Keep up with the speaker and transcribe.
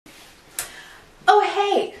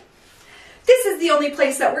okay. This is the only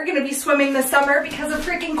place that we're gonna be swimming this summer because of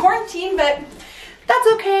freaking quarantine, but that's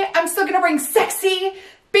okay. I'm still gonna bring sexy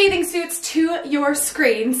bathing suits to your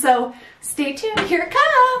screen, so stay tuned, here it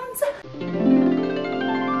comes.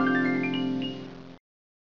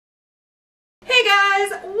 Hey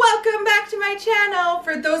guys, welcome back to my channel.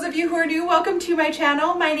 For those of you who are new, welcome to my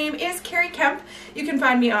channel. My name is Kari Kemp. You can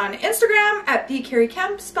find me on Instagram at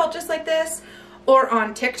 @TheKariKemp, spelled just like this, or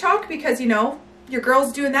on TikTok because, you know, your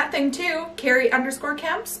girl's doing that thing too,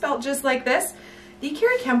 Kari_Kemp, spelled just like this. The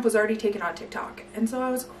Kari Kemp was already taken on TikTok, and so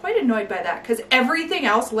I was quite annoyed by that because everything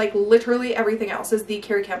else, like literally everything else, is the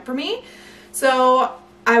Kari Kemp for me. So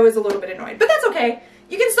I was a little bit annoyed, but that's okay.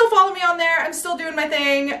 You can still follow me on there. I'm still doing my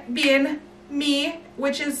thing, being me,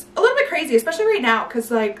 which is a little bit crazy, especially right now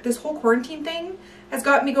because like this whole quarantine thing has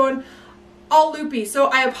got me going all loopy. So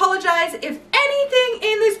I apologize if anything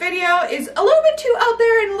in this video is a little bit too out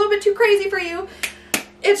there and a little bit too crazy for you.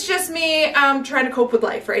 It's just me trying to cope with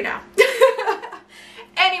life right now.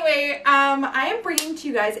 Anyway, I am bringing to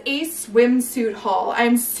you guys a swimsuit haul.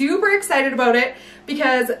 I'm super excited about it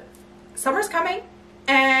because summer's coming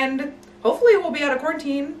and hopefully we'll be out of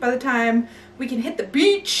quarantine by the time we can hit the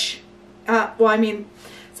beach. Well, I mean,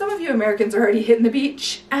 some of you Americans are already hitting the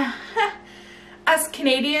beach. Us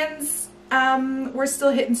Canadians, we're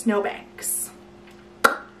still hitting snowbanks.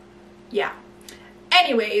 Yeah.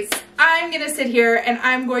 Anyways, I'm gonna sit here and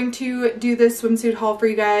I'm going to do this swimsuit haul for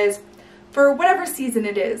you guys for whatever season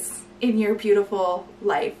it is in your beautiful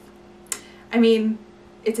life. I mean,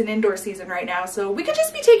 it's an indoor season right now, so we could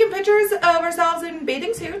just be taking pictures of ourselves in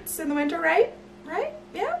bathing suits in the winter, right? Right?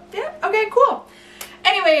 Yeah? Yeah? Okay, cool.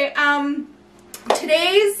 Anyway,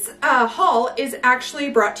 today's haul is actually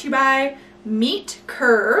brought to you by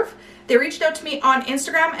meet.curve. They reached out to me on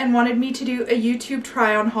Instagram and wanted me to do a YouTube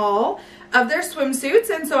try-on haul of their swimsuits,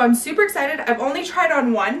 and so I'm super excited. I've only tried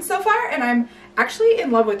on one so far and I'm actually in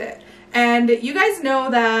love with it. And you guys know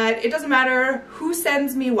that it doesn't matter who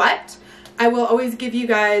sends me what, I will always give you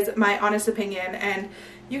guys my honest opinion, and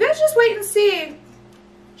you guys just wait and see.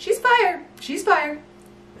 She's fire. She's fire.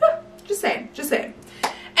 Just saying, just saying.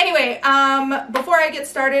 Anyway, before I get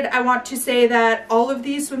started, I want to say that all of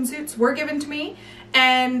these swimsuits were given to me,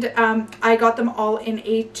 and I got them all in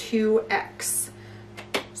a 2X.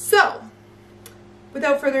 So,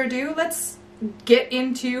 without further ado, let's get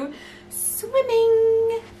into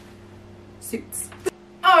swimming suits.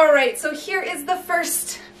 Alright, so here is the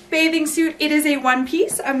first bathing suit. It is a one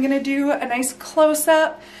piece. I'm gonna do a nice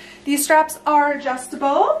close-up. These straps are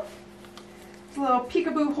adjustable. It's a little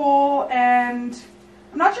peekaboo hole, and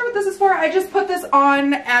I'm not sure what this is for. I just put this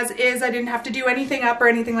on as is. I didn't have to do anything up or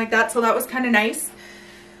anything like that, so that was kind of nice.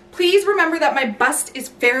 Please remember that my bust is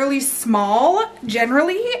fairly small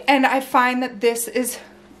generally, and I find that this is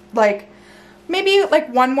like maybe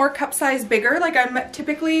like one more cup size bigger. Like I'm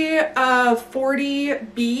typically a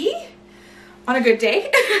 40B on a good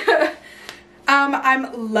day.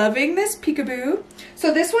 I'm loving this peekaboo.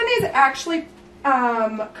 So this one is actually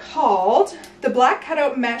called the Black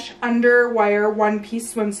Cutout Mesh Underwire One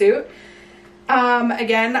Piece Swimsuit.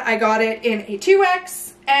 Again, I got it in a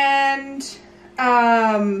 2X, and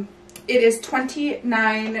it is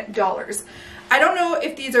 $29. I don't know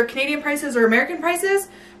if these are Canadian prices or American prices,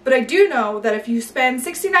 but I do know that if you spend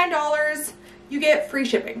 $69, you get free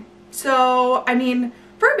shipping. So, I mean,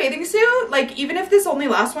 for a bathing suit, like even if this only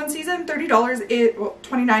lasts one season, $30 is, well,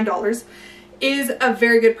 $29 is a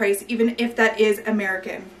very good price, even if that is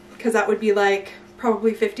American, because that would be like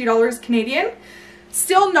probably $50 Canadian.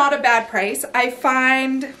 Still not a bad price. I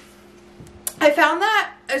found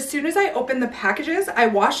that as soon as I opened the packages, I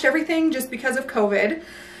washed everything just because of COVID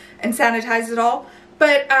and sanitized it all,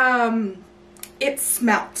 but it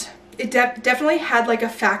smelled. It definitely had like a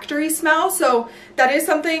factory smell, so that is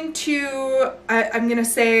something to I'm gonna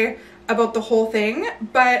say about the whole thing.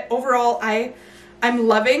 But overall, I'm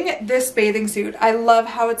loving this bathing suit. I love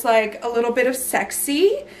how it's like a little bit of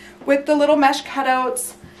sexy with the little mesh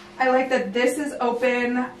cutouts. I like that this is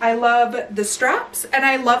open. I love the straps, and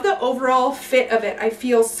I love the overall fit of it. I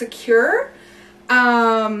feel secure.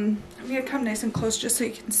 I'm gonna come nice and close just so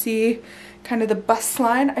you can see kind of the bust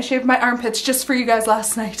line. I shaved my armpits just for you guys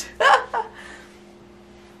last night.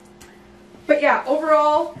 But yeah,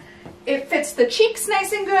 overall, it fits the cheeks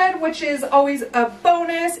nice and good, which is always a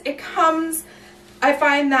bonus. It comes, I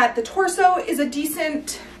find that the torso is a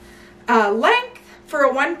decent length for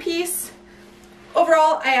a one piece.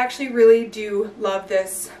 Overall, I actually really do love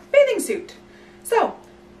this bathing suit. So,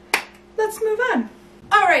 let's move on.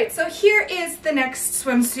 Alright, so here is the next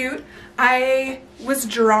swimsuit. I was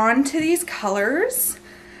drawn to these colors.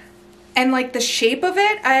 and like the shape of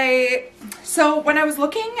it. So when I was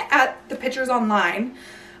looking at the pictures online,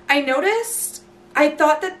 I noticed, I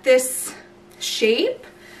thought that this shape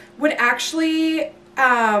would actually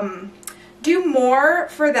do more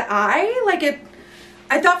for the eye. Like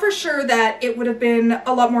I thought for sure that it would have been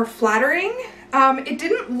a lot more flattering. It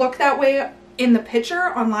didn't look that way in the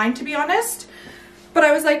picture online, to be honest. But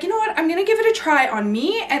I was like, you know what, I'm gonna give it a try on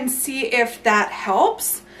me and see if that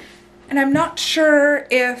helps. And I'm not sure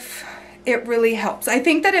if it really helps. I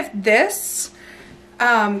think that if this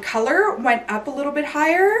color went up a little bit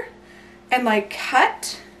higher and like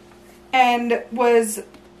cut and was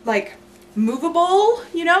like movable,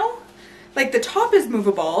 you know, like the top is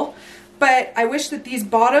movable, but I wish that these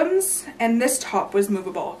bottoms and this top was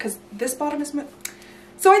movable, because this bottom is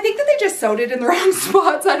so I think that they just sewed it in the wrong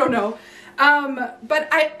spots. I don't know. But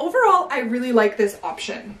overall, I really like this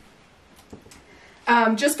option.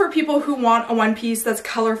 Just for people who want a one piece that's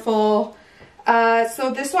colorful.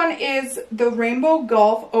 So this one is the Rainbow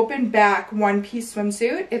Golf Open Back one piece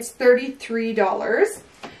swimsuit. It's $33.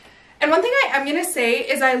 And one thing I am gonna say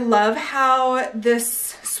is I love how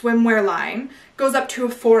this swimwear line goes up to a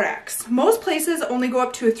 4X. Most places only go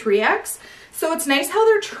up to a 3X. So it's nice how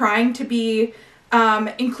they're trying to be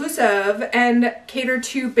inclusive and cater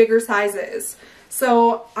to bigger sizes.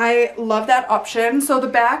 So I love that option. So the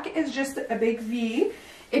back is just a big V.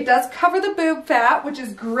 It does cover the boob fat, which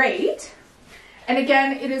is great. And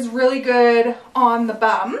again, it is really good on the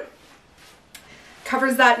bum.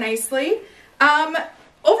 Covers that nicely.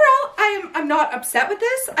 Overall, I'm not upset with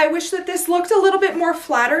this. I wish that this looked a little bit more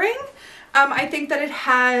flattering. I think that it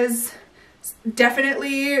has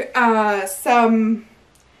definitely some,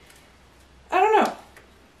 I don't know.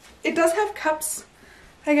 It does have cups,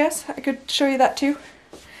 I guess. I could show you that too.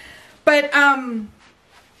 But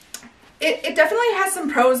it definitely has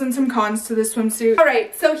some pros and some cons to this swimsuit. All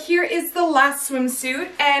right, so here is the last swimsuit,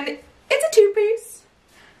 and it's a two-piece.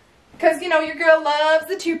 Because, you know, your girl loves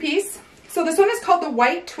the two-piece. So this one is called the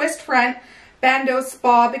White Twist Front Bandeau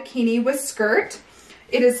Spa Bikini with Skirt.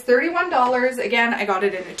 It is $31. Again, I got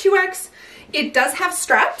it in a 2X. It does have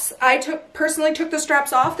straps. I personally took the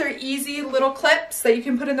straps off. They're easy little clips that you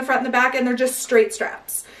can put in the front and the back, and they're just straight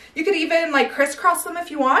straps. You could even like crisscross them if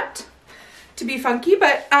you want to be funky,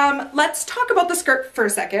 but let's talk about the skirt for a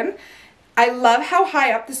second. I love how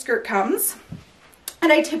high up the skirt comes,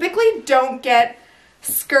 and I typically don't get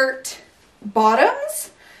skirt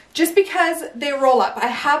bottoms just because they roll up. I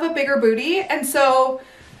have a bigger booty, and so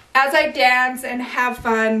as I dance and have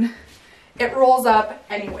fun, it rolls up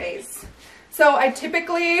anyways. So I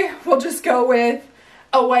typically will just go with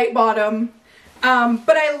a white bottom.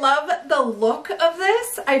 But I love the look of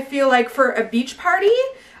this. I feel like for a beach party,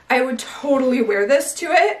 I would totally wear this to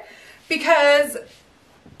it because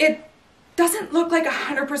it doesn't look like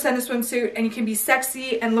 100% a swimsuit, and you can be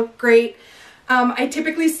sexy and look great. I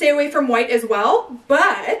typically stay away from white as well,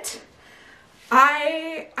 but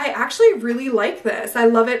I actually really like this. I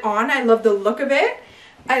love it on. I love the look of it.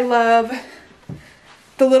 I love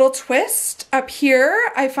the little twist up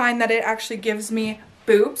here. I find that it actually gives me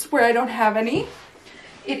boobs where I don't have any.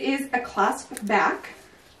 It is a clasp back.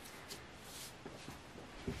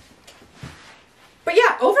 But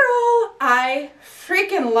yeah, overall, I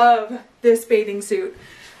freaking love this bathing suit.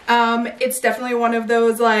 It's definitely one of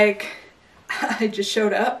those, like, I just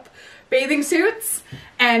showed up bathing suits,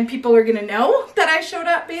 and people are gonna know that I showed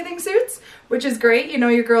up bathing suits, which is great. You know,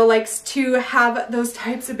 your girl likes to have those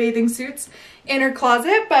types of bathing suits in her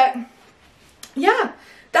closet. But yeah,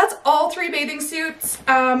 that's all 3 bathing suits.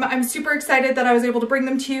 I'm super excited that I was able to bring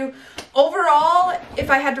them to you. Overall,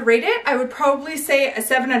 if I had to rate it, I would probably say a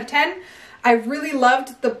 7 out of 10. I really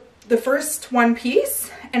loved the first one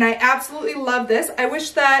piece, and I absolutely love this. I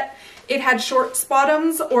wish that it had shorts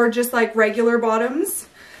bottoms or just like regular bottoms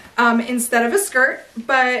instead of a skirt,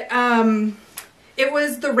 but it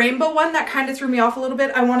was the rainbow one that kind of threw me off a little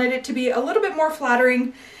bit. I wanted it to be a little bit more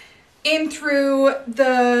flattering in through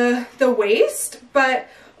the waist, but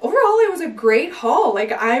overall it was a great haul.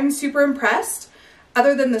 Like, I'm super impressed,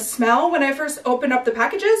 other than the smell when I first opened up the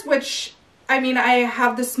packages, which, I mean, I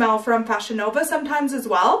have the smell from Fashion Nova sometimes as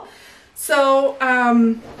well. So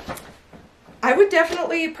I would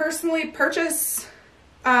definitely personally purchase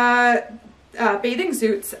bathing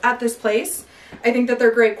suits at this place. I think that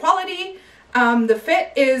they're great quality. The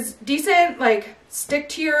fit is decent, like, stick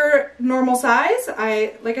to your normal size.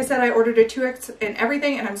 Like I said, I ordered a 2X and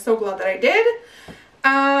everything, and I'm so glad that I did.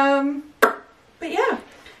 But yeah,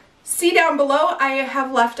 see down below, I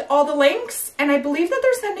have left all the links, and I believe that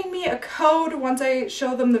they're sending me a code once I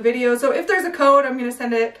show them the video. So if there's a code, I'm gonna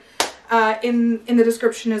send it in the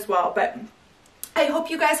description as well. But I hope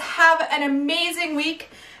you guys have an amazing week,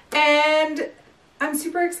 and I'm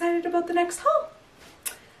super excited about the next haul.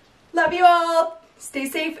 Love you all. Stay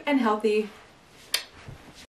safe and healthy.